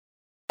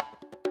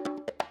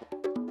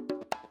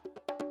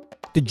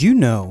Did you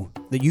know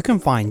that you can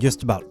find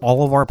just about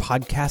all of our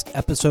podcast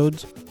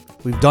episodes?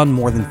 We've done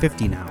more than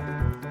 50 now.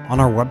 On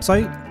our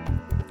website,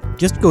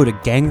 just go to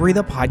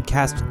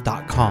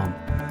gangreathepodcast.com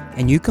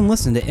and you can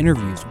listen to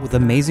interviews with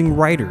amazing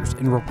writers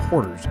and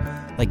reporters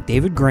like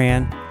David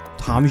Gran,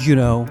 Tom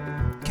Junot,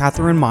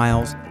 Catherine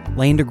Miles,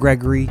 Landa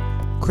Gregory,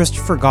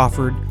 Christopher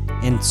Goffard,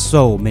 and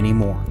so many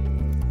more.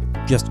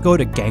 Just go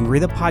to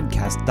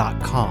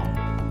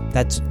gangreathepodcast.com.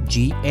 That's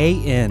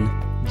Gangrey,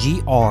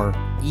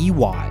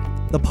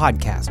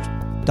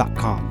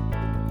 thepodcast.com.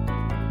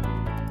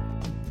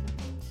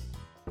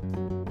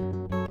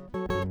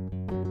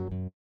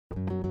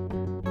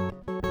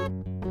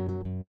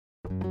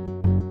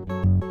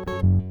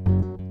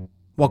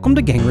 Welcome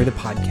to Gangrey the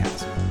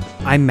Podcast.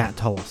 I'm Matt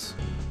Tullis.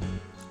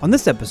 On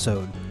this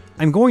episode,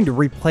 I'm going to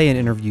replay an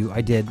interview I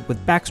did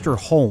with Baxter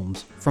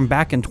Holmes from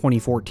back in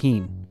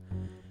 2014.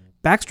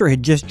 Baxter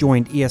had just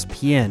joined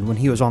ESPN when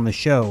he was on the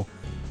show,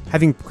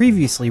 having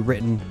previously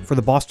written for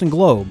the Boston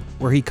Globe,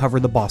 where he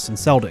covered the Boston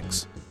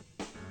Celtics.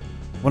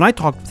 When I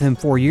talked with him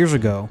 4 years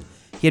ago,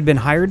 he had been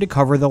hired to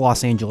cover the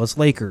Los Angeles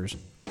Lakers.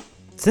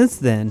 Since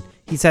then,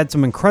 he's had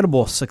some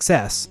incredible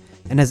success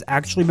and has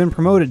actually been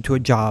promoted to a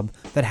job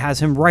that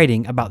has him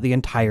writing about the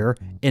entire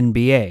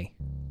NBA.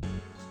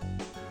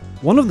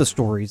 One of the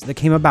stories that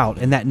came about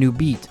in that new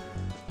beat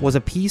was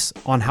a piece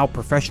on how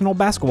professional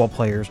basketball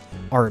players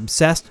are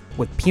obsessed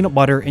with peanut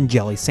butter and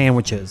jelly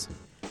sandwiches.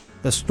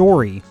 The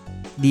story,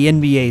 the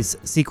NBA's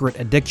secret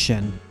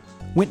addiction,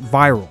 went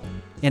viral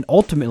and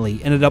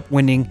ultimately ended up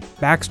winning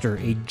Baxter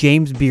a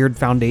James Beard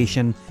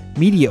Foundation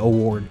Media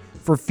Award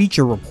for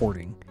feature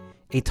reporting,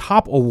 a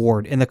top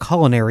award in the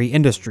culinary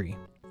industry.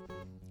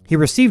 He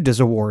received his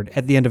award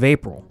at the end of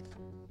April.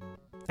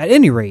 At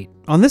any rate,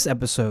 on this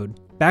episode,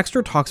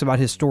 Baxter talks about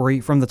his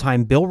story from the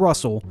time Bill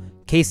Russell,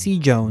 K.C.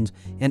 Jones,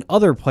 and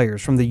other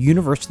players from the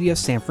University of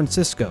San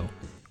Francisco,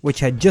 which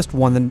had just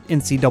won the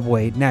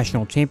NCAA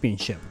National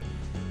Championship,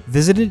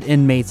 visited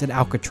inmates at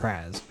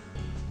Alcatraz.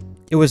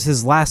 It was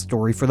his last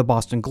story for the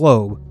Boston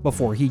Globe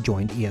before he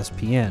joined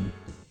ESPN.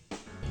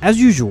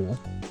 As usual,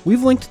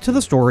 we've linked to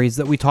the stories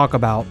that we talk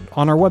about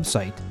on our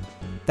website.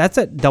 That's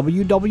at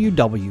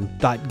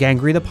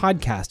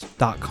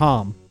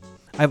www.gangreythepodcast.com.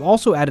 I've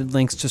also added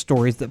links to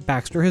stories that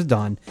Baxter has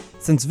done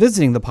since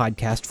visiting the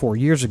podcast 4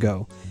 years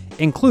ago,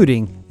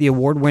 including the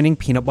award-winning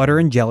peanut butter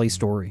and jelly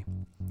story.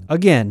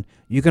 Again,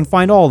 you can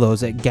find all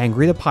those at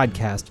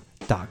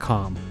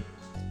gangreythepodcast.com.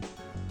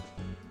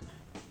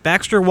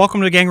 Baxter,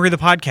 welcome to Gangrey the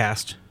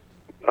Podcast.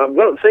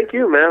 Well, thank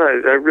you, man.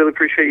 I really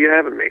appreciate you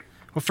having me.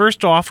 Well,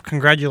 first off,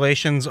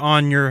 congratulations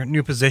on your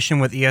new position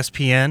with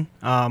ESPN.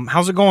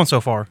 How's it going so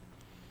far?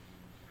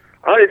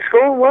 It's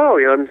going well.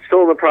 I'm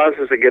still in the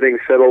process of getting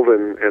settled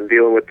and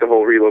dealing with the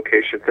whole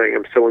relocation thing.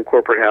 I'm still in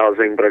corporate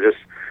housing, but I just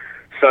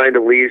signed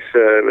a lease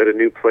at a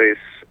new place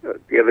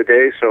the other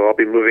day, so I'll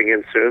be moving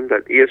in soon.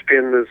 But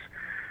ESPN has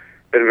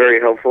been very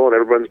helpful, and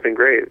everyone's been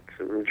great.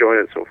 I'm enjoying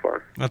it so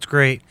far. That's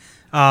great.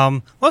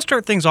 Let's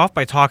start things off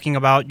by talking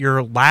about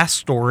your last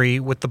story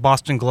with the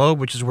Boston Globe,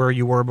 which is where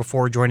you were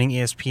before joining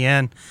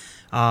ESPN.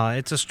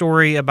 It's a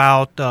story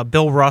about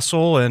Bill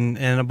Russell and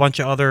a bunch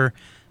of other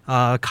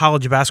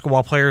college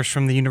basketball players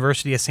from the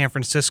University of San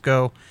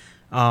Francisco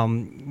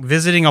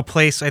visiting a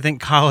place I think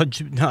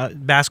college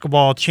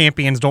basketball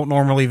champions don't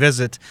normally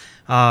visit,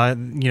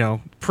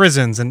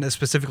 prisons, and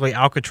specifically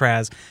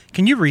Alcatraz.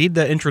 Can you read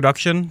the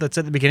introduction that's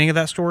at the beginning of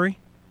that story?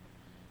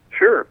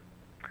 Sure.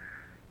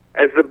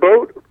 As the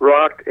boat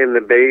rocked in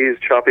the bay's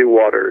choppy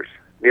waters,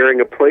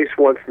 nearing a place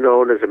once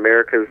known as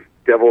America's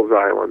Devil's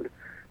Island,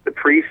 the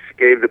priest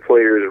gave the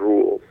players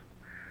rules.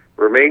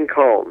 Remain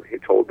calm, he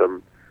told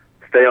them.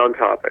 Stay on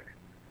topic.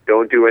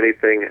 Don't do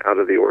anything out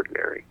of the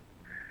ordinary.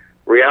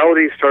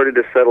 Reality started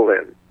to settle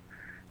in.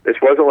 This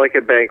wasn't like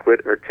a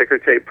banquet or ticker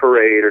tape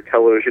parade or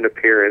television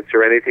appearance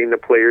or anything the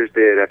players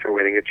did after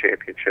winning a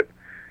championship.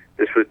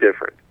 This was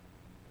different.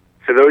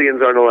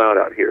 Civilians aren't allowed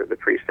out here, the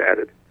priest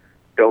added.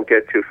 Don't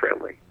get too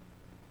friendly.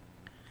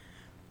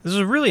 This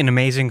is really an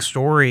amazing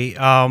story,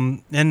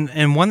 and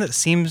one that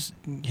seems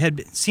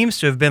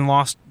to have been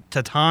lost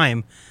to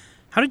time.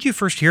 How did you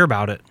first hear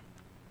about it?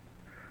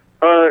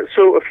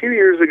 So a few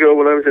years ago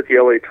when I was at the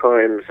LA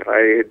Times,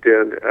 I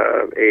did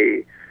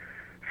a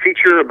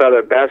feature about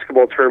a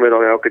basketball tournament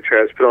on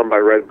Alcatraz put on by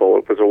Red Bull.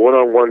 It was a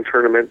one-on-one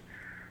tournament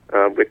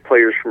with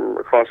players from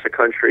across the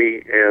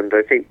country, and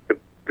I think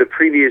the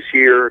previous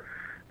year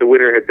the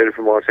winner had been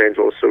from Los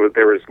Angeles, so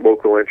there was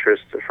local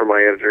interest from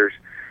my editors.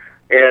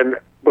 And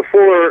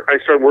before I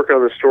started working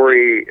on the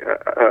story,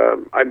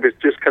 I was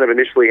just kind of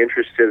initially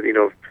interested,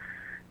 if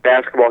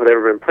basketball had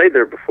ever been played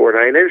there before, and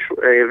I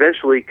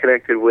eventually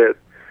connected with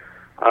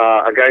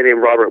a guy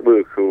named Robert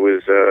Luke, who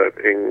was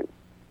in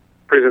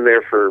prison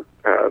there for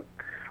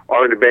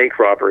armed bank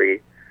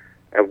robbery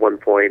at one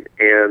point,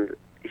 and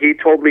he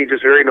told me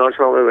just very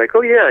nonchalantly, like,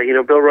 oh yeah,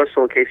 Bill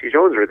Russell and K.C.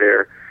 Jones are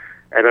there,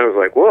 and I was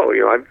like, whoa,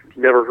 I've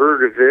never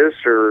heard of this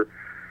or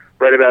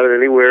read about it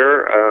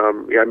anywhere. I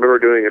remember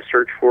doing a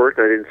search for it,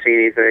 and I didn't see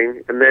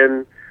anything, and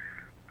then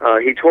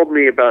he told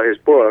me about his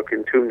book,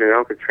 Entombed in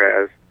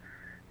Alcatraz,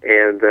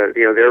 and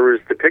there was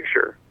the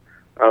picture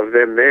of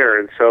them there.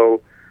 And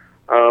so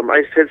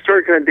I had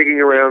started kind of digging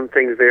around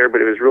things there,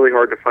 but it was really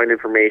hard to find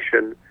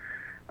information.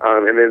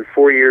 And then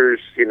 4 years,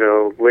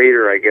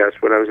 later, I guess,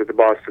 when I was at the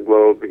Boston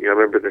Globe, I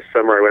remember this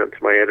summer I went up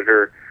to my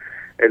editor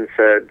and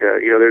said,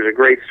 there's a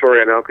great story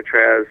on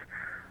Alcatraz.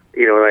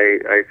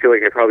 And I feel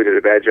like I probably did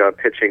a bad job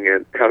pitching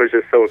it. I was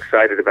just so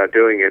excited about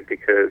doing it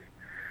because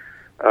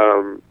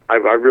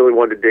I really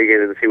wanted to dig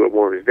in and see what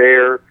more was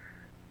there.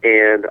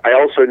 And I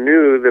also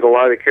knew that a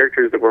lot of the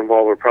characters that were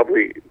involved were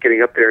probably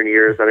getting up there in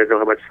years. I didn't know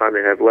how much time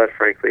they had left,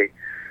 frankly.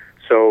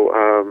 So,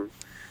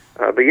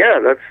 but yeah,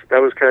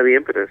 that was kind of the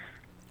impetus.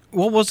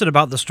 What was it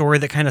about the story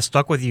that kind of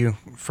stuck with you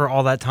for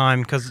all that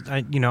time? Because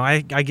I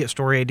get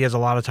story ideas a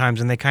lot of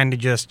times, and they kind of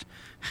just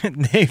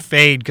they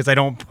fade because I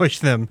don't push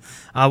them.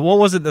 What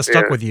was it that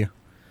stuck with you?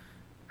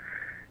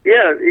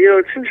 Yeah,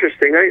 it's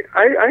interesting.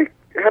 I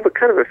have a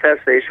kind of a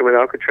fascination with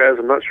Alcatraz.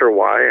 I'm not sure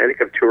why. I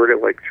think I've toured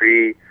it like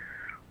 3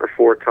 or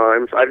 4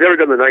 times. I've never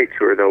done the night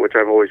tour though, which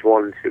I've always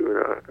wanted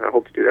to, and I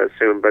hope to do that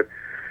soon. But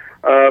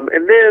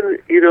and then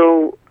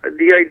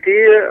the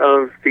idea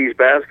of these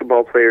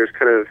basketball players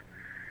kind of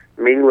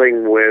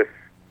mingling with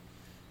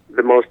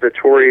the most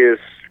notorious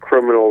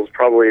criminals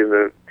probably in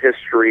the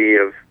history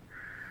of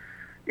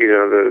in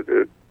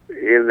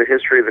the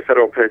history of the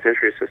federal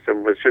penitentiary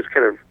system was just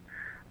kind of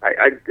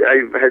I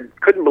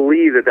couldn't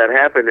believe that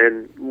happened,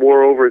 and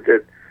moreover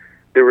that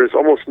there was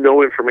almost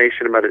no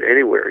information about it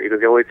anywhere.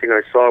 The only thing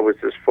I saw was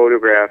this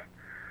photograph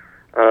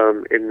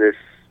in this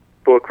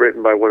book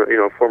written by one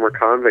a former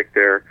convict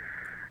there,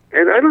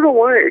 and I don't know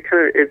why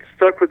it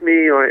stuck with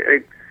me.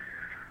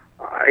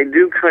 I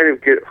do kind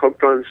of get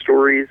hooked on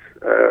stories.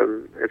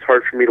 It's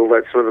hard for me to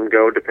let some of them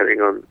go,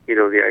 depending on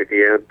the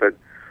idea. But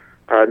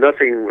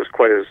nothing was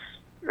quite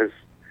as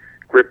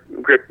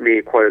gripped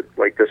me quite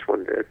like this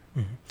one did.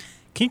 Mm-hmm.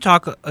 Can you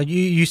talk?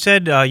 You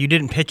said you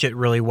didn't pitch it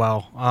really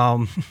well.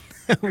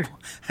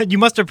 You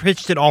must have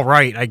pitched it all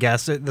right, I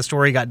guess. The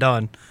story got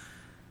done.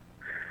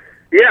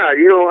 Yeah,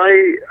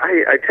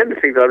 I tend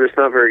to think that I'm just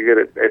not very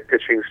good at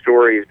pitching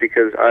stories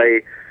because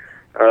I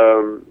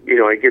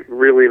get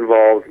really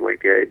involved in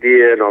like the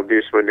idea, and I'll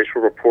do some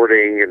initial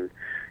reporting, and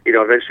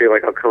eventually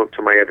like I'll come up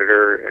to my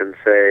editor and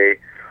say,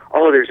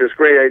 "Oh, there's this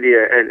great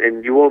idea,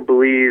 and you won't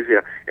believe,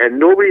 and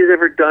nobody's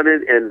ever done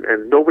it,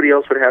 and nobody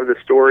else would have the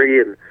story,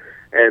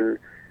 and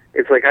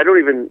it's like I don't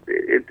even.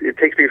 It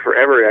takes me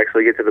forever to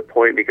actually get to the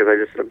point because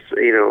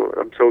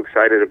I'm so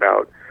excited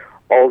about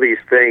all these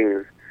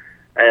things,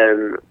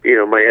 and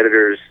my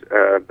editors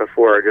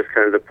before are just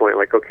kind of the point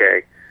like,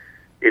 okay,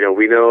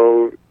 we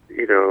know.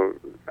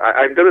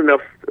 I've done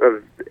enough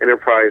of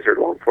enterprise or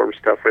long-form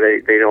stuff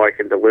where they know I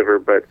can deliver,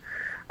 but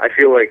I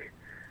feel like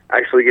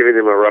actually giving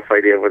them a rough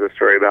idea of what the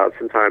story about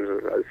sometimes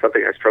is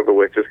something I struggle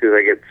with just because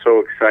I get so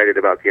excited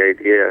about the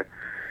idea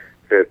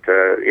that,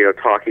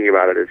 talking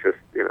about it is just,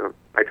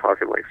 I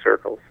talk in like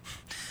circles.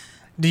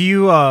 Do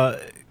you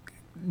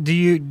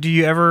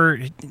ever,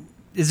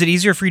 is it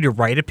easier for you to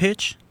write a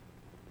pitch?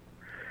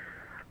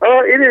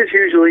 It is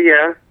usually,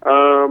 yeah.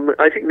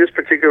 I think this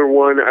particular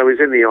one, I was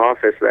in the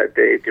office that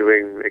day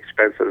doing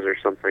expenses or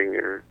something,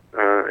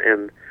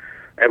 and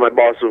my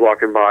boss was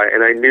walking by,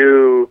 and I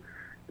knew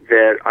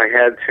that I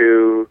had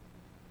to.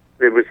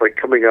 It was like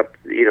coming up,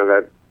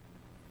 that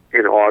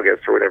in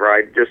August or whatever.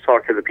 I just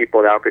talked to the people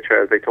at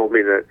Alcatraz. They told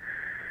me that,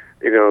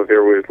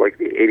 there was like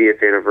the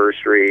 80th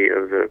anniversary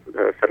of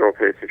the federal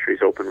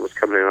penitentiary's open was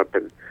coming up,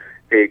 and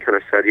they kind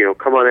of said,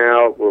 come on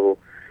out. We'll.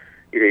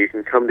 You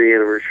can come to the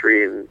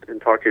anniversary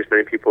and talk to as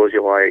many people as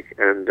you like.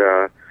 And,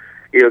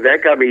 that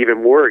got me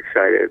even more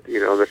excited,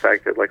 the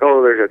fact that, like,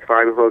 oh, there's a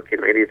time hook,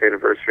 80th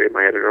anniversary,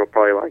 my editor will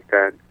probably like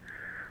that.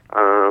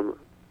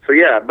 So,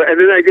 yeah, and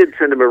then I did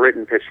send him a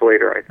written pitch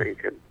later, I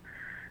think, and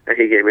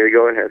he gave me the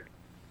go-ahead.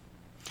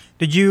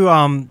 Did you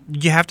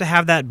have to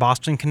have that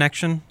Boston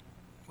connection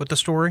with the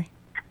story,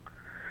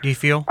 do you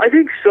feel? I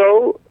think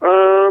so.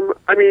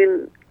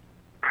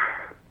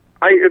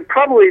 I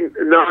probably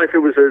not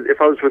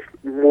if I was with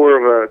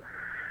more of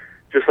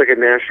just like a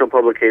national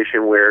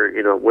publication where,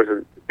 it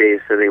wasn't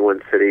based in any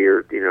one city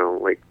or,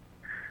 like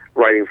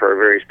writing for a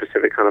very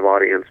specific kind of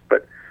audience.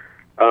 But,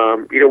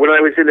 when I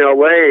was in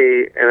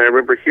LA and I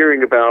remember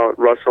hearing about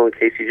Russell and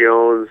Casey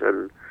Jones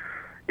and,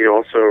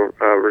 also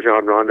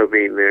Rajon Rondo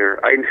being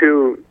there, I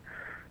knew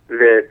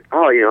that,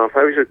 if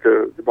I was at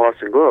the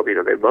Boston Globe,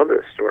 they'd love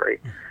this story.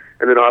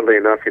 And then oddly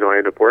enough, I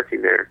ended up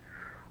working there.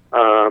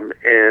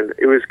 And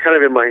it was kind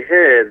of in my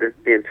head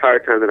the entire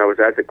time that I was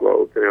at the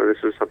Globe.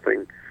 This was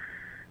something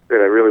that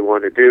I really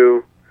wanted to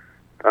do.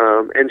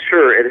 And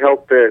sure, it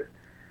helped that,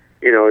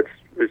 it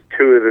was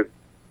 2 of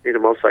the,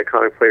 most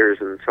iconic players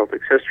in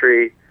Celtics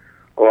history,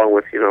 along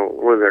with,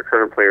 one of their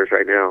current players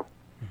right now.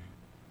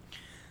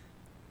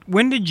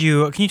 Can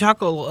you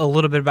talk a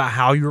little bit about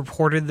how you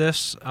reported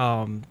this,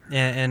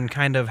 and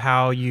kind of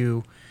how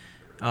you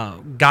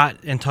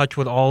got in touch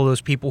with all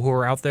those people who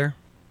were out there?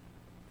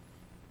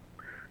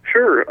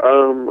 Sure.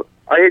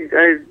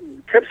 I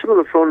kept some of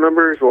the phone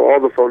numbers, all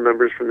the phone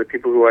numbers from the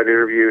people who I'd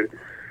interviewed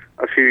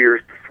a few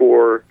years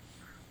before,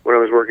 when I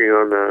was working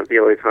on the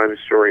LA Times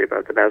story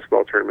about the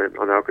basketball tournament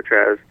on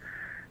Alcatraz.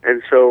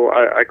 And so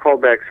I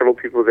called back several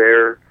people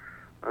there,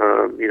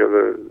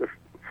 the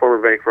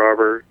former bank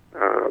robber.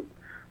 I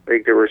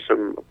think there were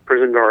some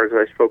prison guards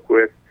that I spoke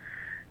with.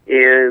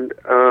 And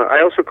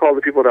I also called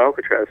the people at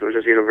Alcatraz. I was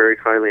just, very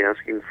kindly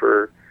asking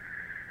for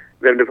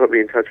them to put me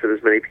in touch with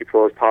as many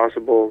people as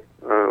possible.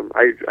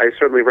 I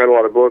certainly read a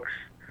lot of books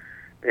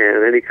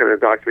and any kind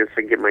of documents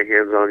I can get my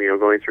hands on,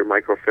 going through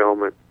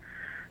microfilm at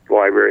the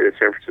library of the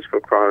San Francisco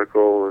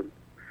Chronicle. And,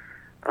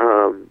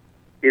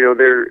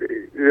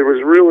 there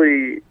was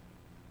really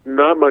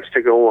not much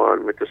to go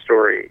on with the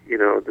story.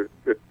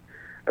 The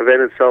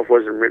event itself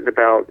wasn't written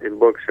about in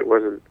books. It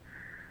wasn't,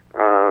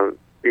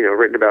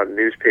 written about in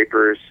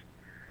newspapers.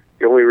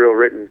 The only real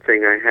written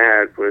thing I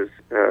had was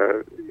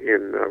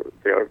in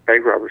the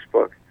bank robber's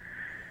book.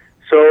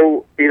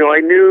 So, I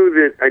knew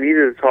that I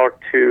needed to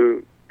talk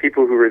to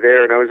people who were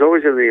there, and I was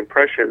always under the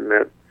impression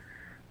that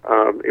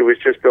it was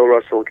just Bill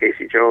Russell and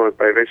Casey Jones,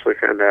 but I eventually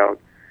found out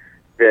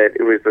that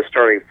it was the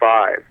starting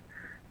five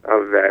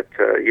of that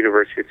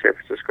University of San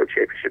Francisco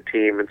championship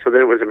team. And so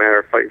then it was a matter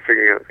of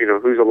figuring out,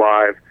 who's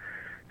alive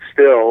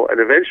still. And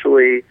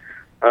eventually,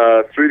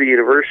 through the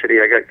university,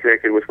 I got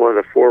connected with one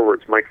of the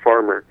forwards, Mike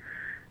Farmer.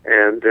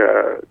 And,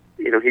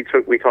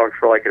 we talked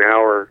for like an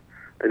hour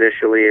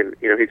initially, and,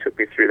 he took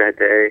me through that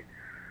day.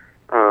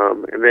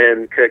 And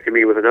then connected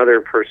me with another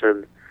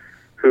person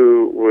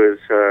who was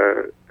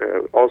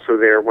also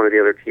there, one of the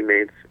other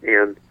teammates.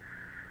 And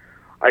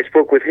I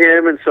spoke with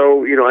him, and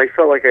so, I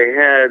felt like I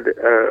had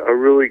a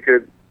really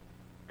good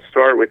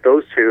start with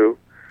those two.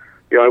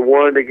 I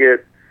wanted to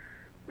get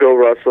Bill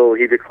Russell.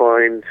 He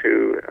declined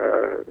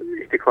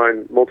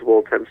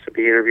multiple attempts to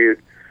be interviewed.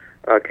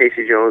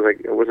 Casey Jones,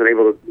 I wasn't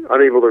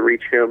unable to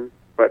reach him,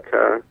 but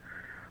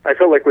I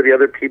felt like with the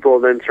other people,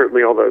 and then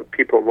certainly all the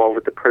people involved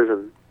with the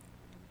prison,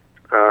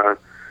 that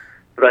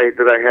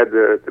I had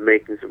the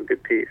makings of a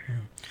good piece.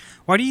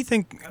 Why do you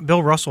think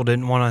Bill Russell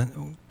didn't want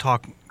to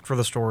talk for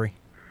the story?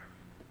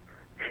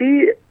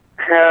 He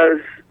has,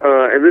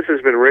 and this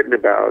has been written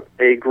about,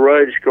 a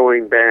grudge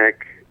going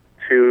back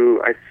to,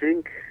 I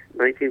think,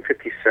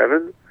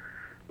 1957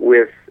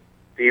 with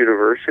the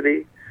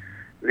university.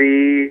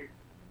 The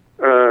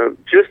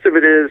gist of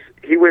it is,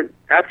 he went,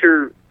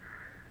 after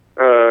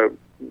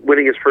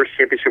winning his first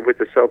championship with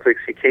the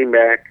Celtics, he came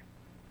back,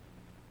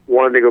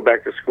 wanted to go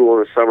back to school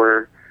in the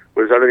summer,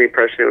 was under the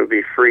impression it would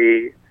be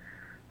free.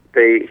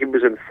 He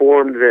was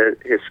informed that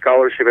his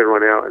scholarship had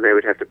run out and they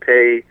would have to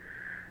pay.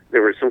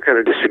 There was some kind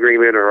of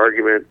disagreement or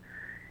argument.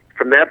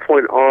 From that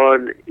point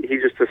on, he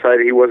just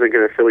decided he wasn't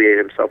going to affiliate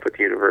himself with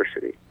the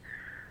university.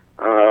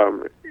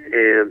 And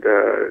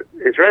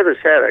it's rather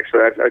sad,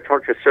 actually. I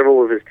talked to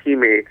several of his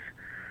teammates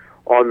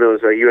on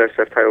those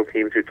USF title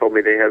teams who told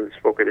me they hadn't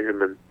spoken to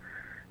him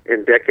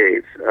in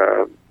decades,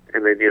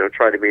 and they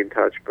tried to be in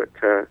touch. But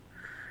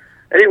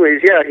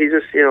anyways, yeah, he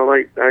just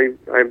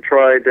I've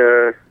tried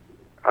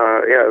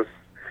as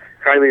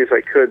kindly as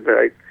I could, but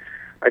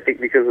I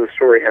think because the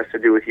story has to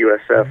do with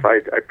USF,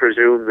 I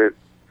presume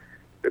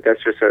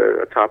that's just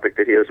a topic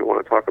that he doesn't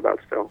want to talk about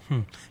still.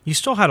 You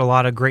still had a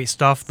lot of great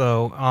stuff,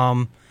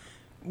 though.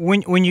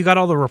 When you got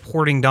all the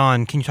reporting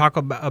done, can you talk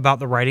about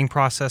the writing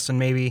process and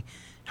maybe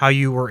how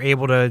you were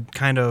able to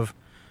kind of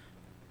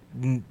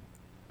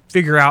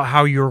figure out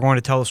how you were going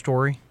to tell the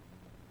story?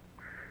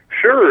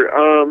 Sure.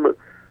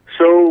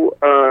 So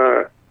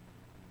there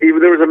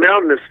was a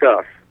mountain of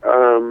stuff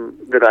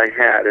that I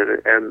had,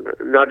 and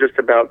not just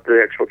about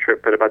the actual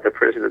trip, but about the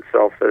prison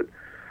itself that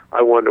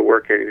I wanted to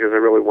work in, because I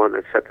really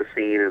wanted to set the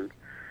scene and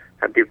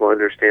have people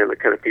understand the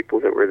kind of people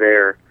that were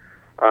there,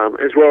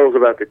 as well as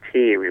about the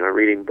team.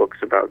 Reading books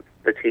about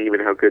the team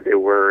and how good they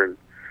were and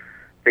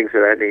things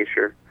of that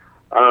nature.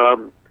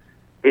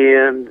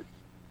 And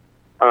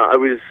I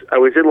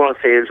was in Los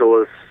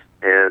Angeles,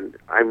 and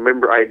I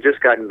remember I had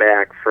just gotten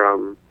back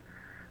from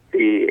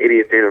the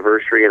 80th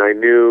anniversary, and I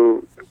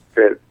knew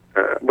that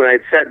when I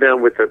had sat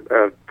down with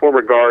a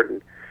former guard,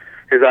 and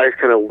his eyes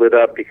kind of lit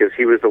up because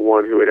he was the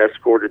one who had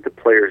escorted the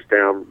players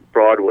down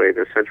Broadway,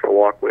 the central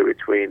walkway in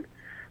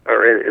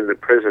the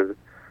prison.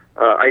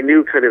 I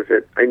knew kind of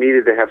that I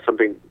needed to have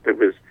something that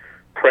was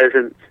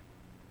present,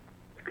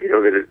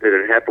 that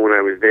had happened when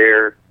I was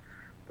there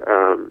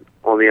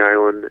on the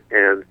island,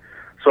 and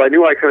so I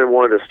knew I kind of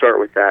wanted to start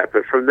with that.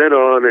 But from then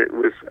on,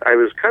 I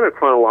was kind of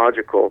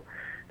chronological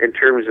in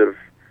terms of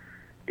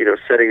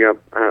setting up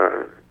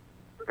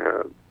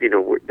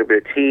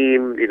the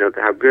team,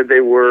 how good they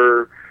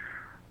were.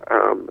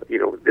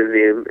 Then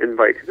the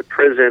invite to the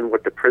prison,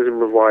 what the prison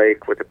was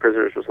like, what the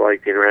prisoners was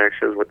like, the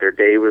interactions, what their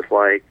day was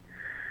like,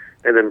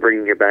 and then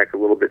bringing it back a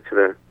little bit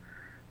to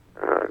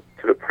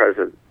the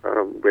present,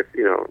 with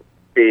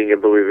being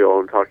in Louisville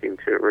and talking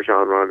to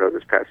Rajon Rondo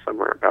this past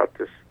summer about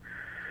this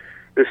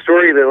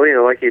story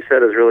that like you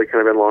said, has really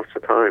kind of been lost to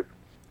time.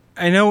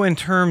 I know in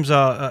terms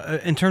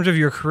of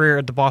your career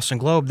at the Boston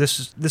Globe,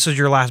 this is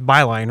your last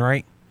byline,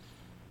 right?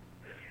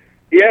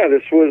 Yeah,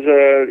 this was,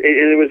 and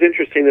it was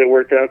interesting that it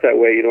worked out that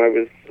way. I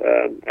was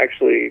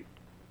actually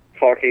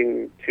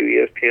talking to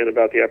ESPN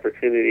about the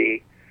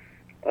opportunity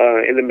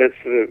in the midst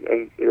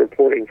of the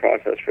reporting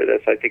process for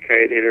this. I think I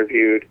had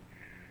interviewed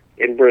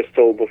in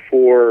Bristol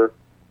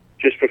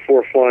just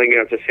before flying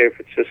out to San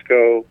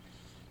Francisco.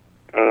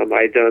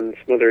 I had done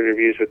some other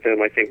interviews with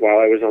them, I think, while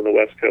I was on the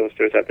West Coast.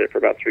 I was out there for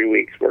about 3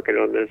 weeks working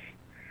on this.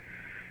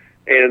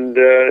 And,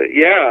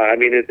 I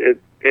mean,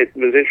 it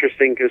was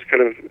interesting because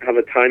kind of how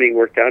the timing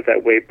worked out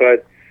that way.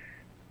 But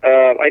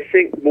I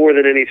think more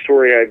than any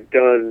story I've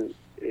done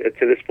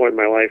to this point in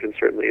my life, and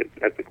certainly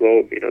at the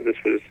Globe,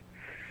 this was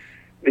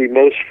the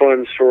most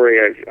fun story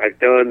I've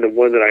done, the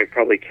one that I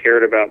probably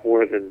cared about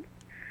more than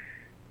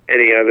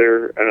any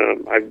other,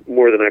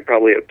 more than I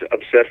probably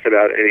obsessed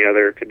about any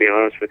other, to be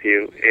honest with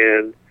you.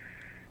 And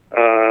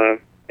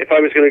if I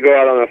was going to go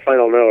out on a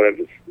final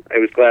note, I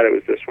was glad it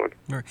was this one.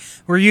 Right.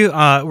 Were you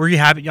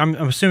happy? I'm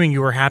assuming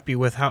you were happy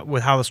with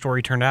how the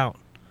story turned out.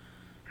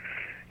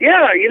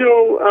 Yeah,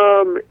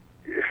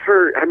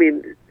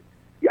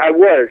 I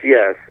was,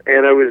 yes,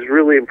 and I was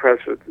really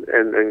impressed with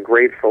and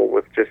grateful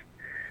with just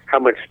how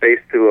much space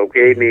Thuo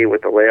gave me,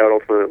 what the layout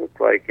ultimately looked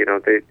like.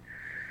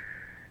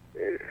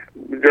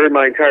 During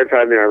my entire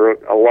time there, I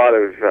wrote a lot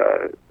of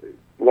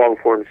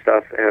long-form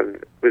stuff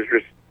and was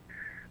just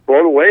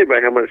blown away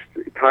by how much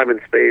time and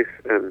space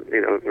and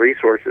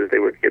resources they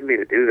would give me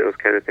to do those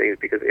kind of things,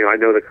 because I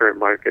know the current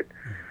market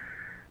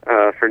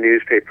for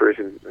newspapers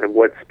and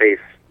what space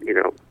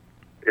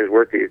is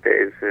worth these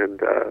days. And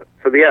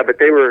but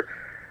they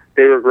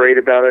were great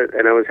about it,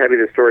 and I was happy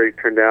the story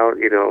turned out.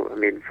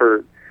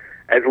 For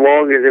as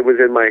long as it was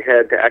in my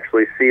head, to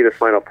actually see the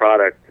final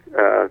product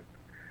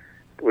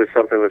was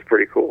something that was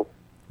pretty cool.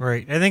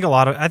 Right. I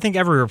think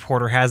every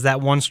reporter has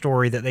that one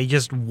story that they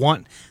just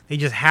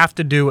have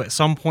to do at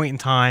some point in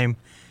time,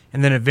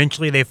 and then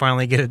eventually they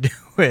finally get to do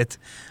it.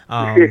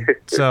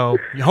 So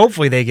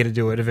hopefully they get to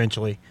do it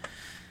eventually.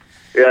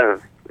 Yeah.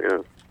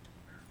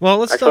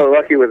 Well, I felt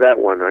lucky with that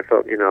one. I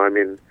felt,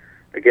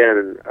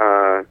 again,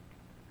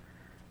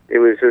 it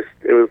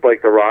was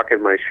like the rock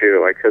in my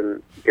shoe. I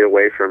couldn't get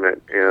away from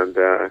it, and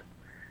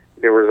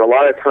there was a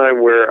lot of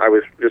time where I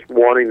was just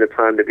wanting the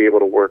time to be able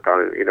to work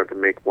on it, to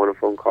make one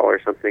phone call or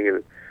something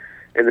in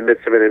the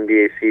midst of an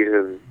NBA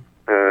season.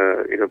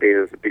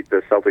 Being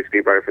the Celtics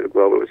beat writer for the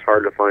Globe, it was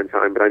hard to find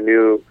time, but I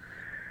knew,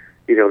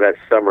 that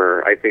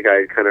summer, I think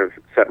I kind of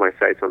set my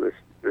sights on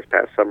this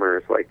past summer.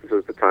 It's like, this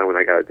is the time when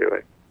I got to do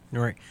it.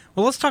 Right.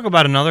 Well, let's talk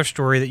about another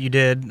story that you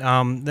did.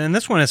 And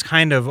this one is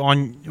kind of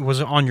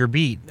was on your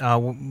beat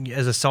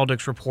as a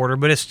Celtics reporter,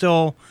 but it's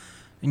still,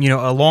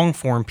 a long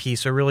form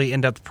piece, a really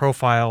in-depth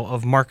profile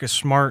of Marcus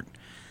Smart.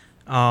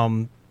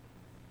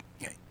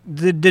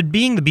 Did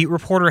being the beat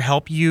reporter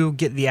help you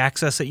get the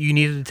access that you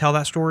needed to tell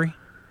that story?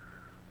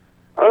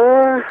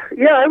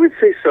 Yeah, I would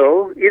say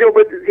so.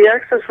 But the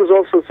access was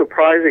also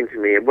surprising to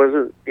me. It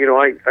wasn't,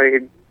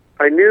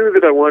 I knew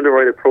that I wanted to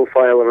write a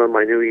profile of him.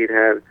 I knew he'd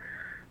had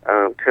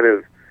kind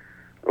of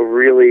a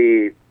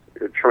really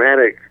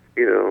traumatic,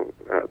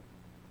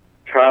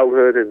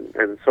 childhood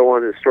and so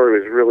on. His story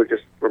was really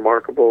just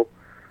remarkable.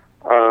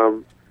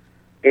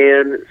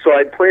 And so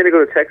I planned to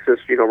go to Texas,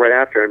 right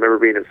after. I remember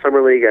being in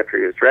Summer League after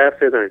he was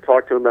drafted, and I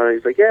talked to him about it.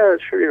 He's like, yeah,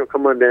 sure,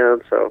 come on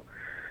down. So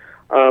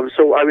I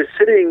was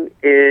sitting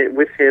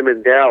with him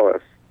in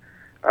Dallas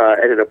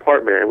at an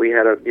apartment, and we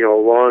had a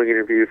long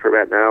interview for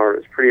about an hour. It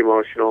was pretty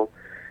emotional.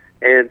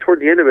 And toward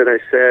the end of it, I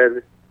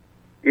said,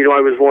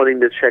 I was wanting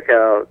to check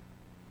out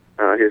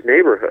his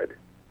neighborhood,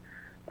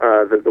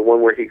 the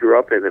one where he grew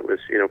up in. It was,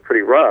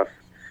 pretty rough.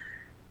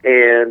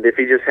 And if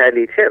he just had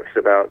any tips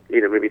about,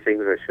 maybe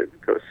things I should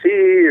go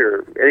see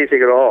or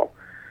anything at all.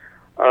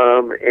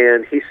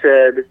 And he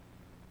said,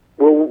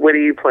 well, when are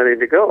you planning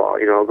to go?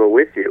 I'll go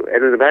with you.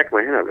 And in the back of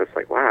my head, I was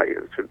like, wow,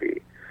 this would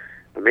be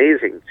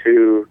amazing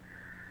to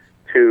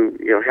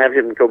have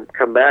him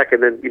come back.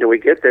 And then, we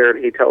get there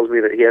and he tells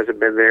me that he hasn't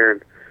been there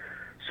in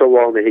so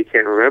long that he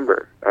can't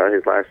remember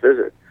his last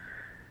visit.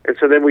 And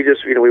so then we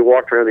just, we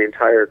walked around the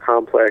entire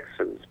complex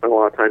and spent a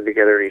lot of time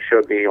together, and he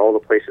showed me all the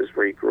places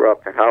where he grew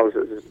up, the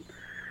houses.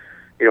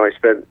 And, I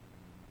spent,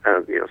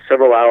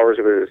 several hours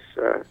with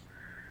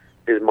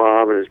his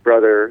mom and his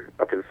brother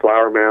up in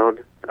Flower Mound.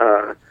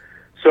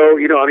 So,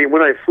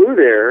 when I flew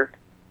there,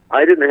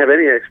 I didn't have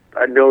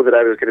I know that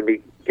I was going to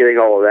be getting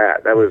all of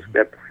that.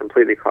 That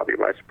completely caught me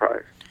by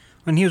surprise.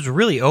 And he was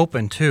really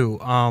open, too,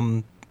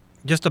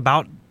 just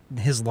about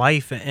his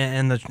life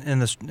and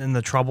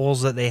the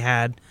troubles that they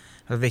had,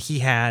 or that he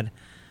had.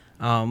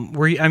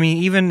 Were you,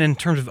 even in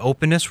terms of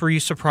openness, were you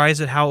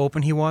surprised at how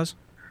open he was?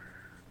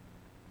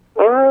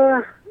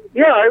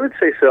 Yeah, I would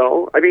say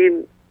so.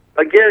 Again,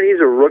 he's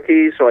a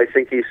rookie, so I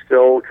think he's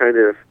still kind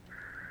of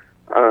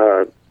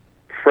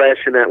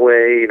fresh in that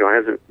way.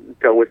 Hasn't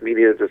dealt with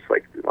media just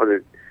like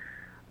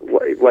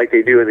like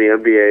they do in the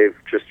NBA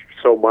just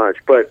so much.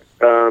 But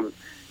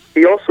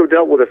he also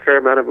dealt with a fair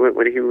amount of it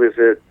when he was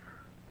at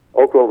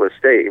Oklahoma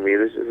State.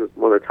 This is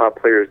one of the top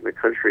players in the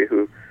country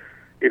who,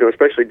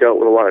 especially dealt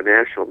with a lot of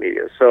national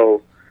media.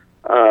 So,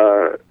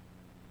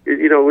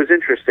 it was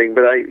interesting,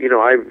 but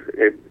I'm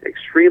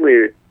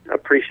extremely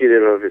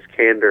appreciative of his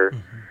candor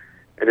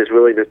and his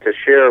willingness to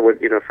share what,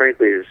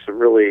 frankly, is some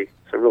really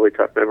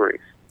tough memories.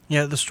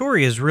 Yeah, the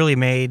story is really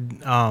made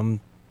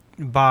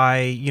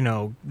by,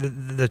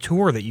 the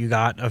tour that you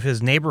got of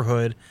his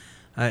neighborhood,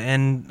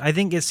 and I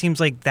think it seems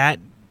like that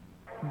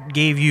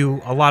gave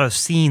you a lot of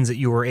scenes that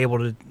you were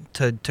able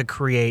to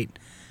create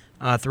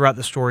throughout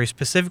the story,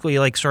 specifically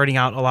like starting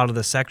out a lot of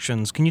the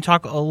sections. Can you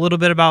talk a little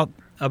bit about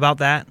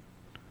that?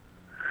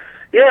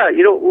 Yeah,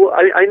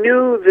 I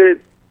knew that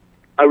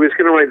I was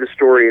going to write the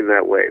story in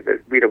that way,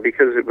 that,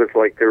 because it was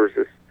like there was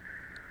this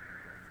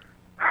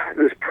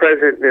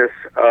presentness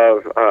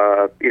of,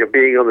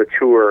 being on the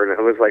tour, and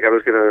I was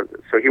going to,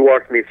 so he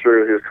walked me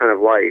through his kind of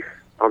life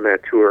on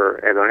that tour,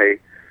 and I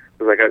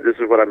was like, this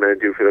is what I'm going to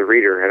do for the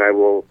reader, and I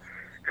will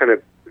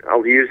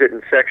I'll use it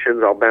in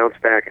sections, I'll bounce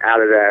back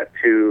out of that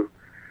to,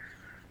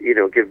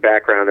 give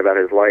background about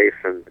his life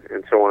and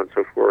so on and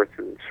so forth,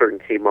 and certain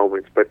key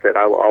moments, but that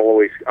I'll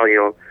always,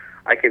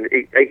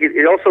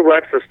 it also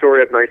wraps the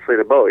story up nicely in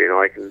a bow.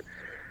 I can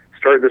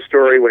start the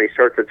story when he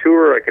starts the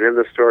tour, I can end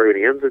the story when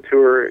he ends the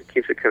tour. It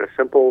keeps it kind of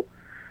simple.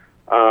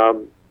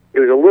 It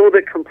was a little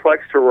bit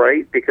complex to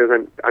write because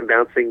I'm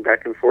bouncing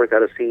back and forth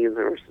out of scenes.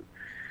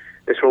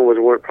 This one was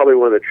probably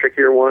one of the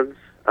trickier ones.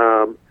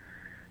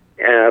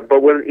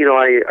 But when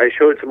I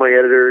showed it to my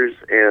editors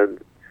and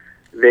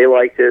they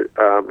liked it,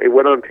 it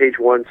went on page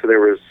one, so there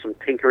was some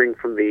tinkering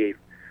from the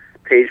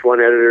page one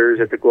editors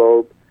at the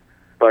Globe.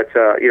 But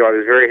I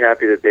was very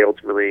happy that they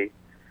ultimately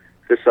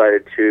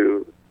decided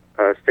to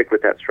stick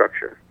with that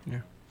structure.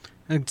 Yeah,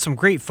 and some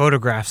great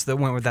photographs that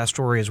went with that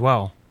story as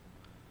well.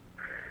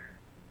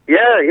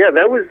 Yeah,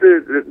 that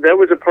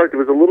was a part that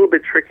was a little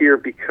bit trickier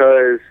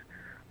because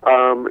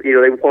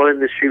they wanted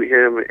to shoot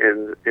him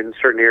in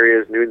certain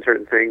areas, doing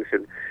certain things,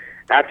 and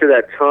after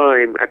that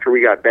time, after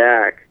we got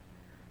back,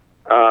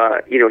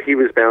 he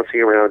was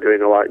bouncing around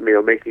doing a lot,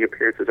 making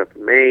appearances up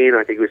in Maine.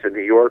 I think he was in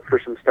New York for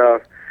some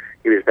stuff.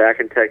 He was back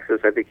in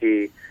Texas. I think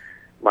he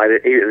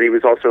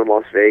was also in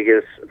Las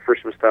Vegas for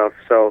some stuff.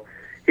 So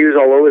he was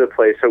all over the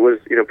place. So it was,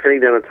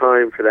 pinning down a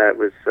time for that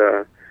was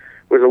a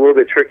little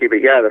bit tricky.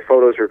 But yeah, the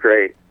photos were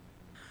great.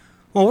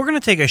 Well, we're going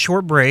to take a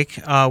short break.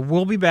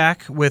 We'll be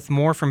back with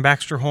more from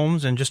Baxter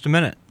Holmes in just a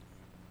minute.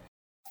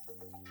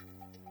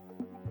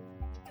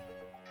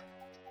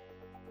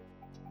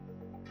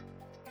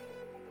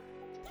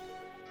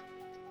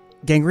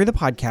 Gangrey the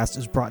Podcast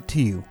is brought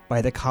to you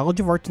by the College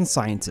of Arts and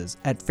Sciences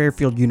at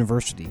Fairfield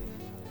University,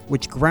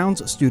 which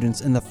grounds students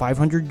in the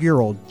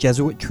 500-year-old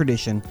Jesuit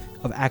tradition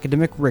of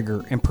academic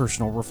rigor and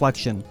personal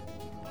reflection,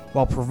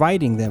 while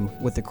providing them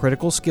with the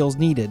critical skills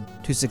needed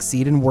to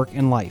succeed in work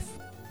and life.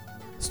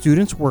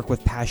 Students work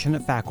with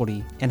passionate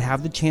faculty and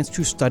have the chance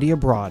to study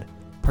abroad,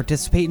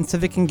 participate in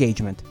civic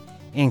engagement,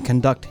 and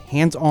conduct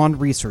hands-on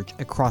research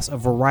across a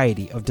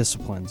variety of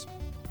disciplines.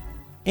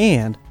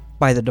 And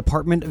by the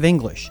Department of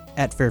English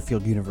at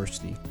Fairfield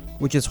University,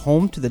 which is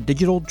home to the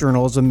digital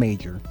journalism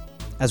major,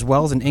 as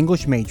well as an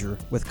English major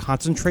with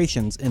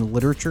concentrations in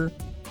literature,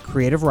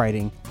 creative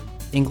writing,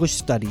 English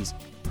studies,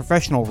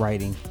 professional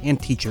writing, and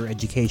teacher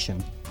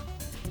education.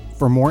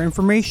 For more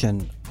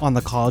information on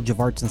the College of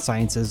Arts and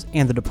Sciences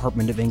and the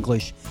Department of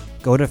English,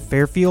 go to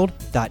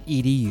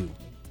fairfield.edu.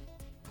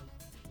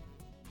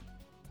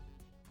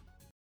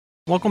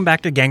 Welcome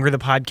back to Gangrey the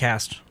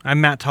Podcast. I'm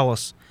Matt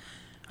Tullis.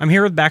 I'm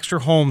here with Baxter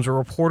Holmes, a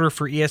reporter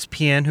for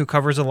ESPN who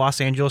covers the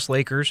Los Angeles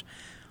Lakers.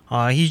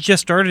 He's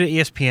just started at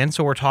ESPN,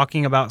 so we're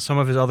talking about some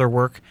of his other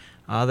work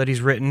that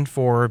he's written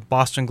for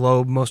Boston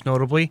Globe, most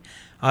notably.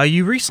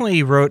 You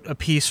recently wrote a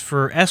piece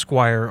for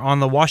Esquire on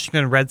the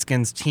Washington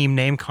Redskins team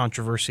name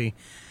controversy.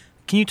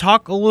 Can you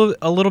talk a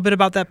little bit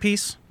about that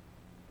piece?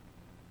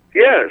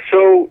 Yeah,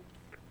 so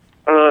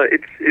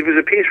it was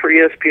a piece for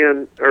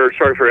ESPN,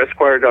 for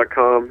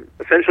Esquire.com,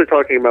 essentially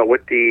talking about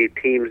what the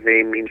team's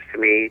name means to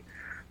me.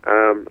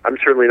 I'm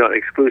certainly not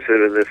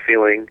exclusive in this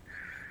feeling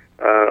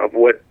of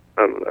what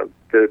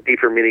the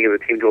deeper meaning of the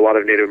team to a lot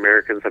of Native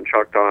Americans. I'm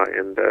Choctaw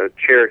and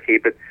Cherokee,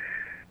 but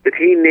the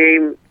team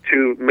name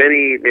to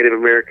many Native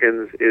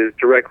Americans is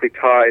directly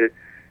tied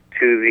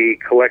to the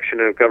collection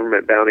of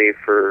government bounty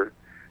for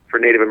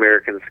Native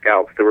American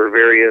scalps. There were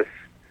various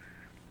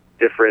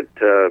different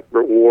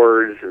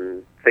rewards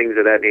and things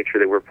of that nature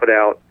that were put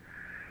out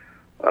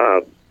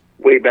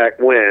way back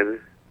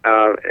when,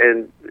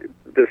 and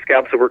the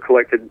scalps that were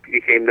collected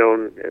became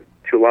known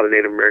to a lot of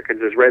Native Americans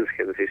as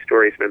Redskins. These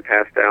stories have been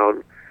passed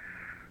down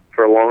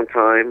for a long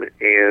time,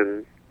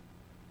 and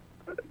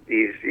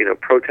these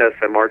protests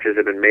and marches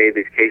have been made,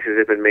 these cases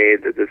have been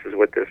made that this is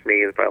what this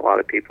means by a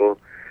lot of people.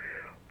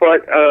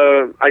 But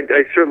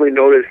I certainly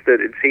noticed that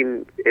it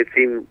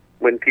seemed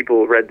when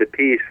people read the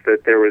piece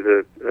that there was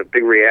a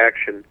big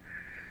reaction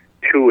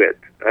to it,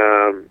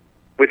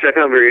 which I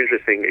found very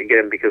interesting,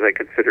 again, because I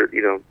considered,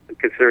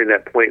 considering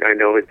that point I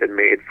know has been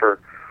made for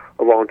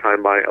a long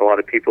time by a lot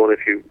of people, and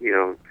if you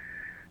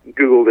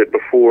Googled it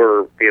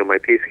before, my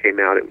piece came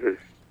out, it was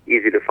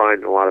easy to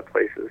find in a lot of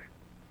places.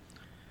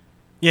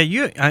 Yeah,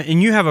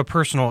 you have a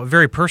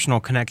very personal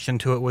connection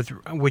to it,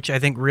 which I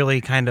think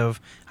really kind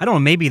of, I don't know,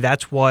 maybe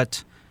that's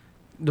what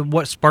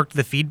what sparked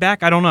the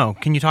feedback? I don't know.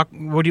 Can you talk?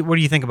 What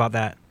do you think about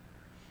that?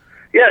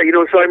 Yeah,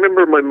 so I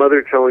remember my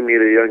mother telling me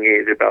at a young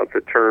age about the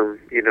term,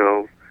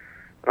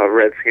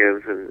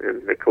 Redskins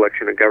and the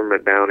collection of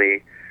government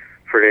bounty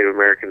for Native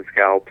American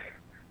scalps.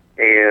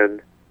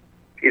 And,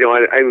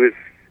 I was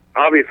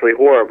obviously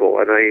horrible,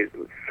 and I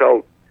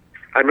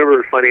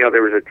remember finding out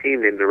there was a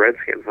team named the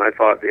Redskins, and I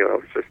thought, it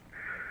was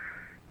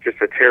just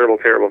a terrible,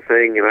 terrible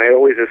thing. And I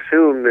always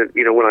assumed that,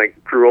 when I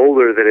grew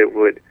older that it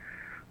would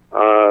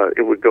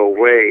go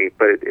away,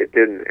 but it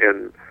didn't.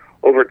 And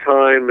over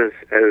time, as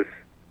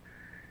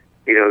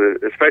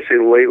especially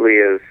lately,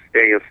 as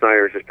Daniel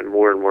Snyder has just been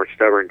more and more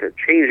stubborn to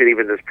change it,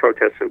 even as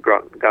protests have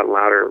gotten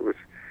louder,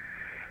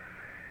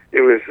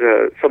 it was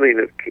something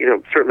that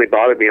certainly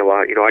bothered me a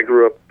lot. I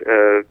grew up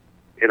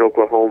in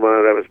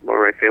Oklahoma. That was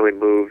where my family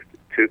moved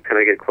to kind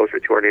of get closer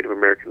to our Native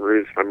American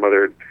roots. My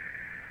mother had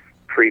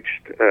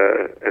preached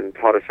and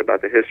taught us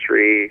about the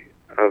history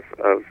of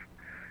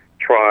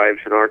tribes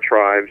and our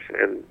tribes,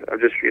 and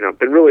I've just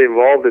been really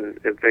involved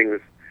in things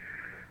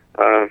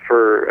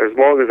for as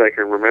long as I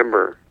can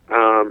remember.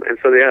 And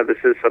so, this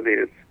is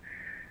something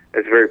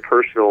that's very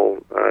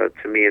personal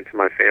to me and to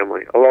my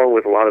family, along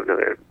with a lot of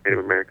Native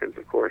Americans,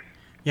 of course.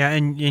 Yeah,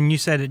 and you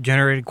said it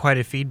generated quite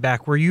a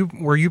feedback. Were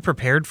you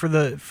prepared for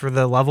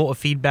the level of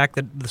feedback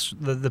that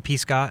the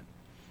piece got?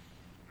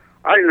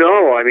 I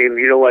know. I mean,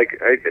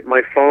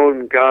 my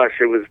phone. Gosh,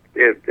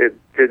 it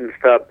didn't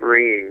stop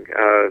ringing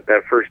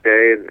that first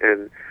day,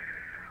 and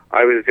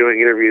I was doing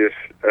interviews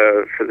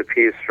for the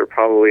piece for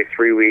probably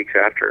 3 weeks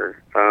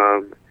after.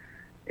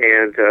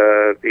 And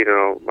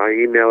my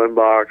email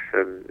inbox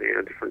and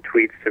different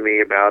tweets to me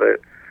about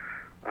it.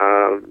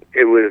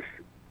 It was,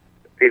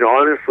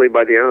 honestly,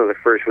 by the end of the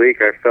first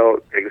week, I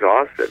felt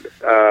exhausted.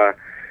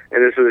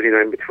 And this was,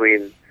 in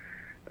between,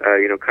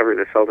 covering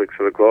the Celtics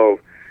for the Globe.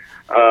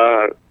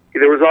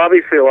 There was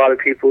obviously a lot of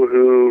people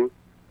who,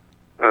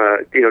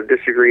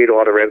 disagreed. A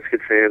lot of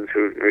Redskins fans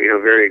who,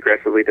 very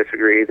aggressively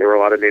disagreed. There were a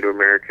lot of Native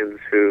Americans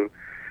who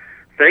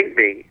thanked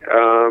me.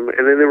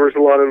 And then there was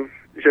a lot of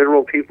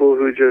general people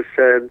who just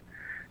said,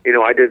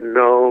 I didn't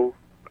know,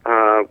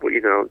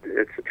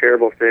 it's a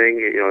terrible thing,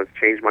 it's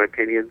changed my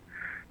opinion,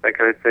 that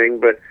kind of thing.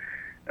 But,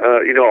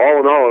 all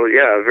in all,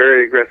 a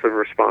very aggressive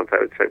response, I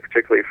would say,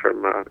 particularly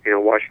from,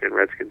 Washington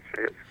Redskins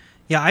fans.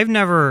 Yeah, I've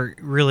never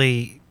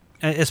really,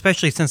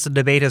 especially since the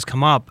debate has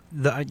come up,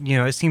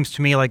 it seems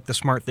to me like the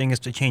smart thing is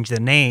to change the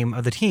name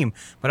of the team.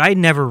 But I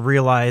never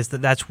realized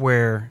that that's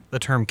where the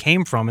term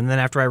came from. And then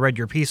after I read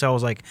your piece, I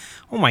was like,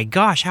 oh my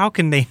gosh, how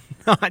can they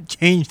not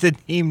change the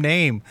team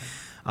name?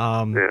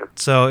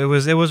 So it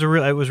was a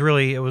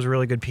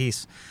really good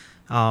piece.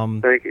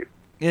 Thank you.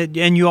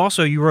 And you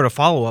wrote a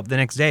follow-up the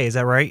next day, is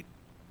that right?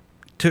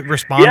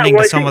 Responding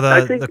to some of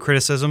the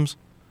criticisms?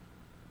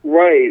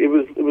 Right. It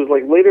was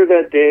like later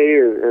that day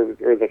or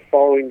the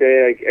following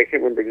day. I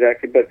can't remember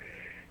exactly, but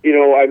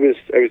I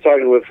was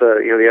talking with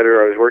the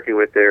editor I was working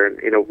with there,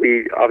 and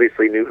we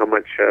obviously knew how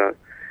much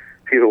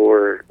people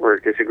were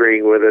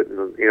disagreeing with it.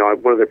 And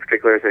one of the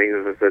particular things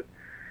is that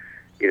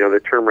the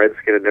term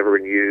Redskin had never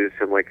been used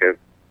in like a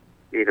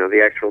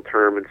the actual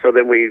term, and so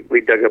then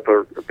we dug up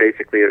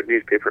basically a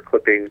newspaper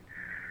clipping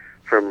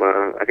from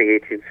I think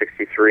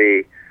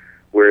 1863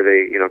 where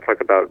they talk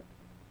about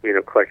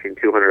collecting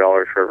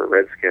 $200 for every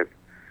Redskin.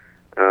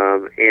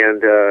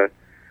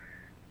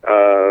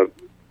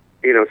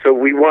 So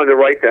we wanted to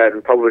write that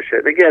and publish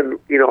it. And again,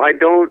 I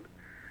don't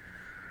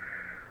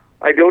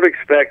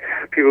expect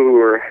people who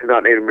are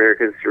not Native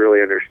Americans to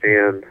really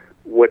understand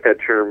what that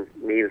term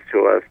means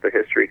to us, the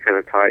history kind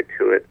of tied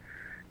to it.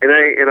 And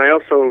I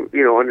also,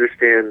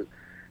 understand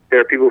there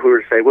are people who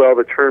would say, well,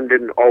 the term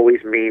didn't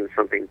always mean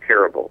something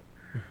terrible.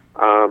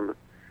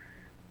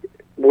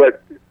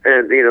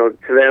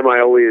 To them, I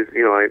always,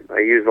 I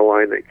use the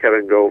line that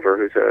Kevin Gover,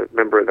 who's a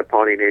member of the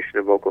Pawnee Nation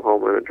of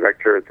Oklahoma and a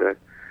director at the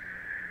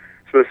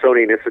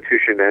Smithsonian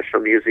Institution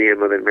National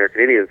Museum of the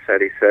American Indians,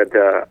 said. He said,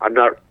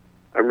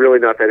 I'm really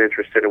not that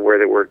interested in where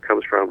the word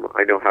comes from.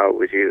 I know how it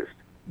was used.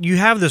 You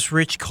have this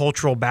rich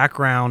cultural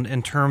background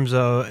in terms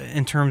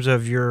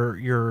of your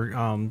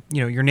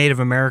Native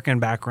American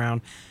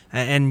background,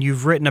 and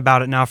you've written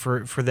about it now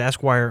for the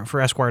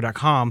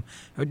Esquire.com.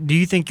 Do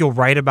you think you'll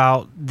write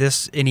about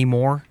this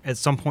anymore at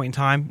some point in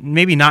time?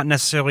 Maybe not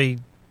necessarily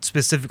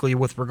specifically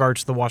with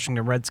regards to the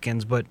Washington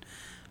Redskins, but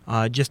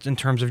just in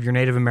terms of your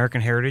Native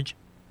American heritage?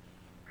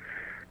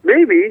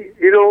 Maybe.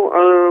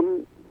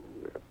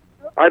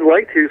 I'd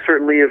like to,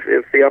 certainly,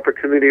 if the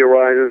opportunity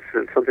arises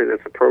and something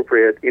that's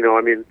appropriate.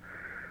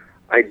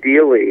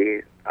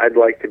 Ideally, I'd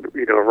like to,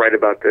 write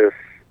about this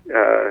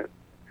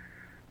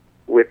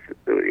with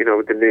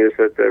the news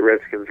that the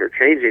Redskins are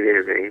changing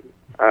their name.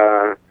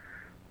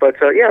 But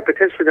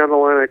potentially down the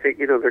line, I think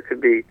there could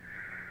be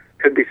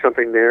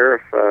something there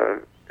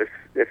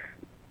if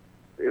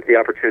the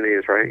opportunity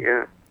is right.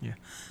 Yeah. Yeah.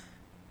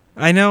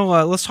 I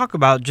know, let's talk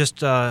about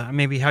just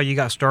maybe how you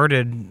got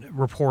started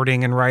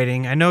reporting and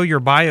writing. I know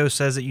your bio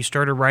says that you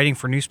started writing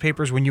for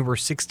newspapers when you were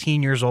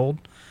 16 years old.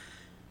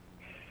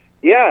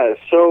 Yeah,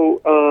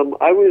 so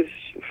I was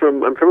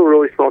I'm from a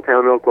really small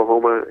town in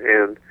Oklahoma,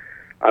 and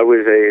I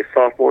was a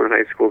sophomore in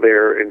high school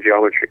there in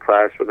geometry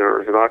class when there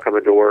was a knock on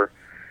the door,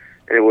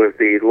 and it was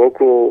the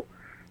local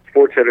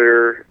sports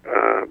editor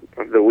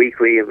of the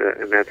weekly in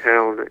that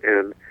town,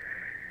 and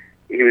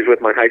he was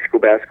with my high school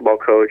basketball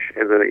coach,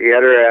 and the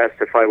editor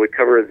asked if I would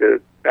cover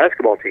the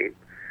basketball team.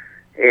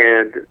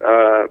 And,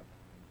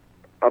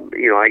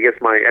 I guess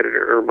my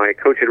editor or my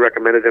coach had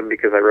recommended him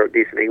because I wrote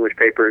decent English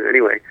papers.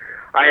 Anyway,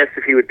 I asked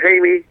if he would pay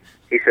me.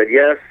 He said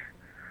yes.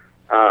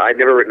 I'd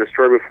never written a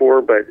story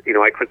before, but,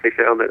 I quickly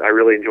found that I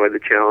really enjoyed the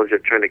challenge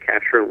of trying to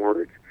capture in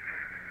words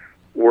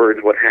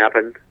what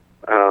happened.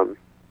 I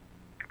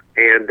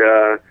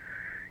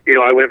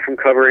went from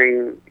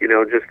covering,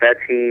 just that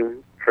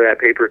team for that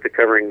paper to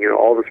covering,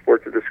 all the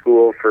sports at the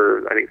school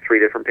for, I think, 3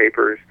 different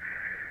papers.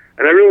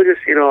 And I really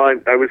just,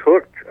 I was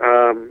hooked.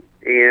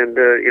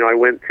 I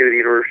went to the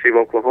University of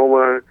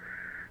Oklahoma.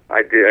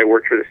 I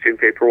worked for the student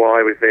paper while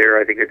I was there.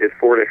 I think I did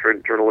 4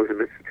 different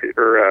journalism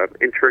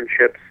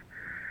internships.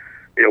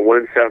 One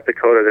in South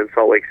Dakota, then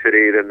Salt Lake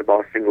City, then the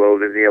Boston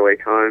Globe, then the LA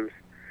Times.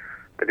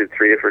 I did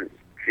 3 different,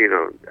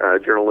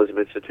 journalism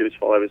institutes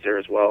while I was there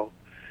as well.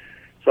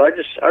 So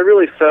I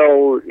really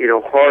fell,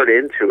 hard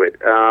into it.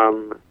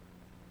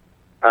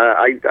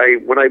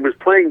 When I was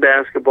playing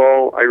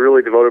basketball, I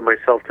really devoted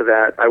myself to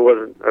that. I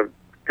wasn't a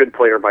good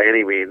player by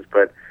any means,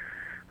 but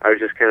I was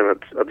just kind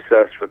of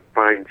obsessed with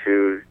trying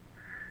to,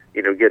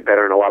 get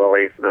better in a lot of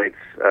late nights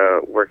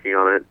working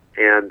on it.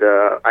 And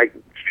I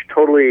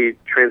totally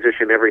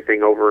transitioned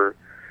everything over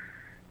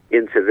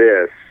into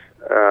this,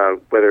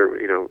 whether,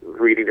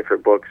 reading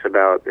different books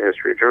about the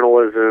history of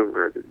journalism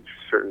or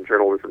certain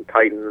journalism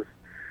titans,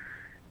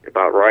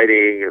 about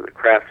writing and the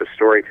craft of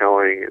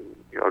storytelling and,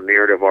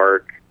 narrative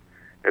art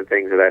and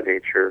things of that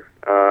nature.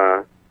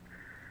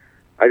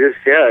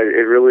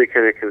 It really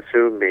kind of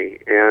consumed me.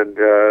 And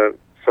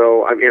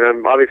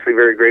I'm obviously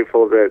very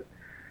grateful that,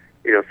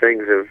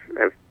 things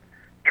have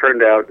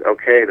turned out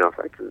okay enough.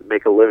 I can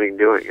make a living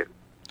doing it.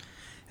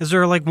 Is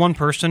there like one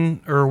person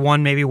or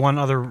maybe one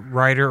other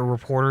writer or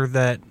reporter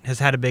that has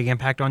had a big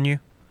impact on you?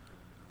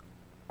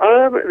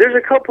 There's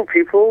a couple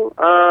people,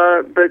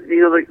 but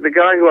the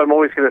guy who I'm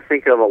always going to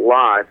think of a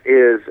lot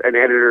is an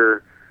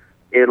editor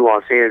in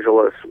Los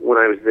Angeles when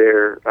I was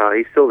there.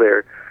 He's still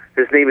there.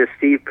 His name is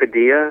Steve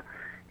Padilla.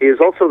 He is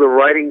also the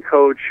writing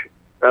coach,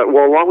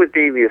 along with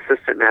being the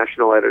assistant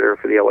national editor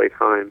for the LA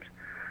Times.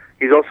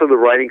 He's also the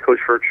writing coach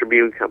for a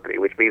Tribune company,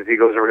 which means he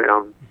goes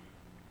around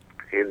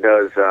and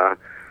does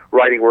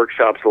writing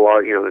workshops a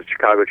lot, the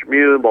Chicago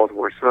Tribune,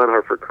 Baltimore Sun,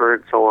 Hartford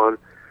Courant, so on.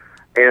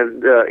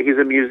 And he's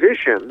a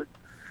musician.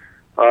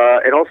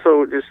 And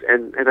also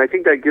and I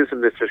think that gives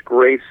him this just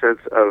great sense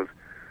of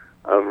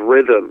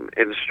rhythm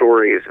in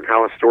stories and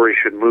how a story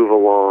should move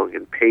along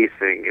and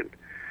pacing,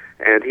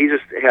 and he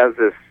just has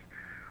this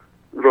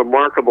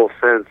remarkable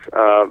sense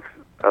of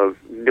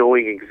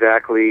knowing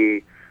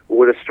exactly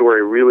what a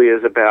story really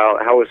is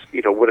about, how a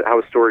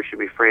story should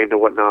be framed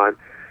and whatnot.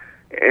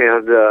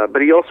 And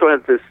but he also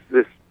has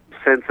this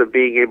sense of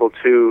being able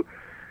to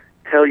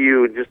tell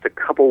you in just a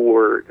couple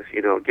words,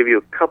 give you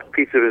a couple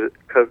pieces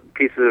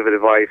of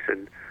advice,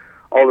 and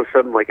all of a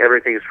sudden, like,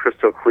 everything is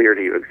crystal clear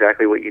to you,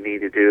 exactly what you need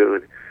to do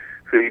and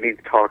who you need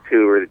to talk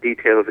to or the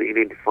details that you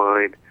need to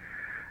find.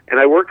 And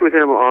I worked with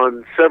him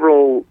on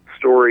several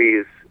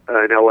stories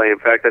in LA. In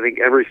fact, I think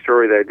every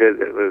story that I did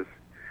that was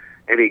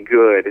any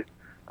good,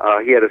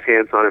 he had his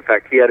hands on. In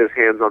fact, he had his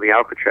hands on the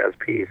Alcatraz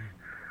piece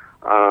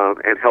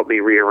and helped me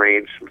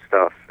rearrange some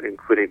stuff,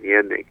 including the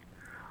ending.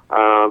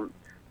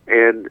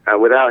 And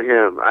without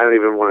him, I don't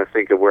even want to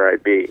think of where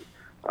I'd be.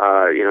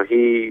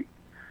 He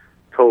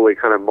totally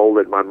kind of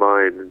molded my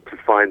mind into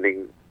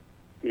finding,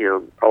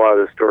 a lot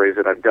of the stories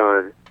that I've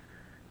done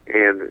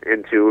and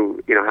into,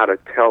 how to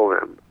tell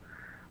them.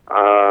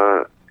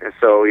 And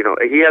so,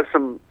 he has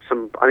some,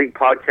 I think,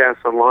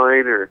 podcasts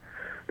online, or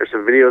there's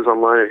some videos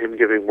online of him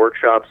giving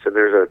workshops, and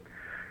there's a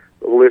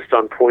list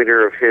on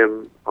Poynter of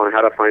him on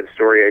how to find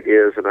story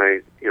ideas, and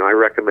I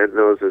recommend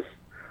those as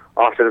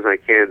often as I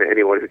can to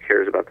anyone who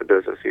cares about the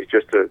business. He's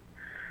just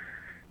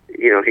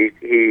he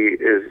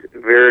is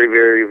very,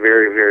 very,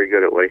 very, very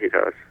good at what he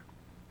does.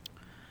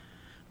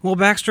 Well,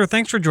 Baxter,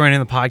 thanks for joining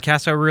the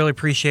podcast. I really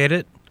appreciate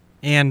it,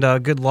 and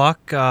good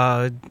luck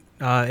at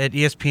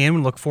ESPN.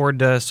 We look forward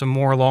to some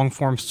more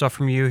long-form stuff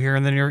from you here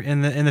in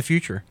the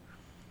future.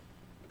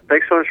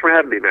 Thanks so much for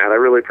having me, Matt. I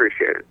really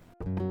appreciate it.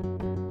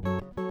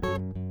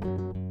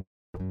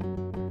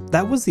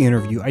 That was the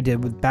interview I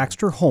did with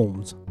Baxter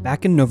Holmes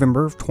back in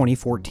November of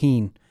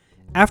 2014,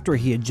 after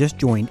he had just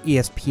joined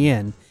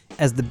ESPN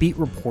as the beat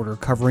reporter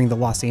covering the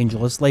Los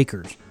Angeles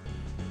Lakers.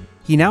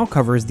 He now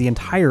covers the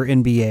entire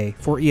NBA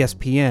for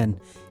ESPN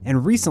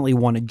and recently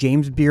won a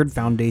James Beard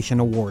Foundation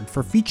Award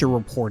for feature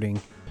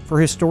reporting for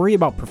his story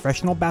about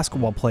professional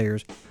basketball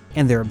players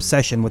and their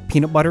obsession with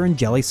peanut butter and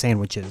jelly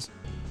sandwiches.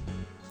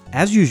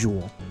 As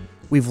usual,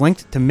 we've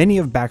linked to many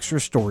of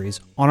Baxter's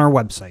stories on our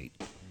website.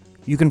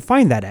 You can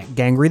find that at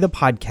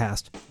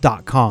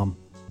gangrythepodcast.com.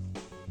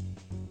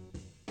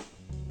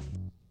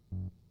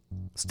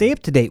 Stay Stay up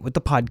to date with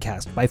the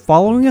podcast by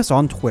following us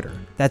on Twitter.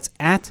 That's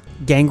at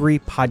Gangrey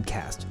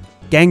Podcast.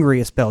 Gangrey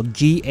is spelled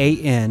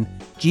Gangrey.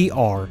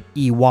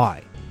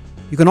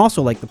 You can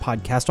also like the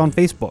podcast on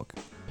Facebook.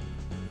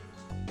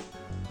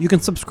 You can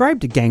subscribe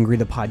to Gangrey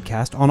the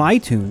Podcast on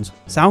iTunes,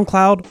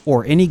 SoundCloud,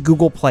 or any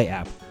Google Play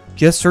app.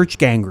 Just search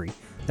Gangrey.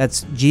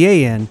 That's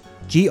Gangrey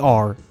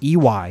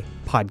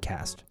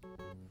Podcast.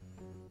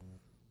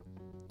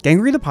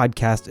 Gangrey the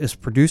Podcast is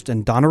produced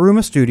in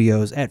Donnarumma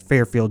Studios at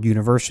Fairfield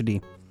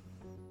University.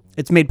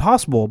 It's made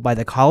possible by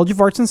the College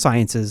of Arts and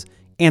Sciences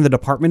and the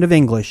Department of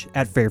English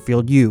at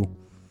Fairfield U.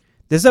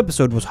 This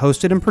episode was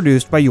hosted and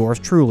produced by yours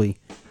truly.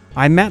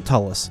 I'm Matt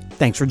Tullis.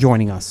 Thanks for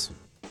joining us.